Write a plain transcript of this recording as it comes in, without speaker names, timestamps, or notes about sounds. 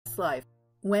life.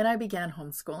 When I began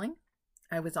homeschooling,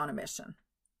 I was on a mission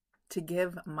to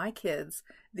give my kids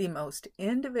the most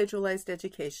individualized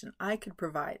education I could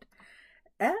provide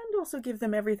and also give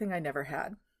them everything I never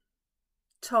had.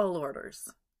 Tall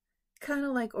orders, kind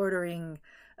of like ordering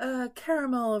a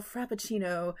caramel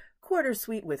Frappuccino, quarter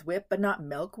sweet with whip, but not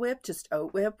milk whip, just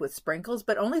oat whip with sprinkles,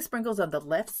 but only sprinkles on the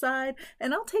left side.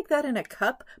 And I'll take that in a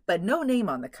cup, but no name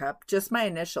on the cup, just my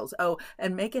initials. Oh,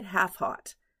 and make it half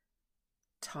hot.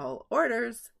 Tall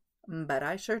orders, but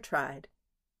I sure tried.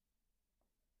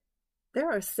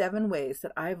 There are 7 ways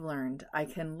that I've learned I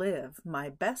can live my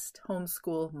best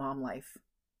homeschool mom life.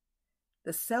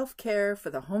 The self-care for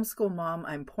the homeschool mom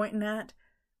I'm pointing at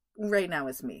right now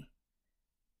is me.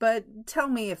 But tell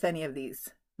me if any of these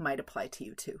might apply to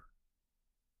you too.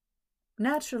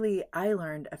 Naturally, I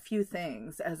learned a few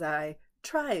things as I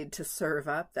tried to serve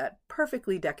up that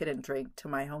perfectly decadent drink to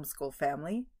my homeschool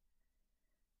family.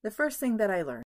 The first thing that I learned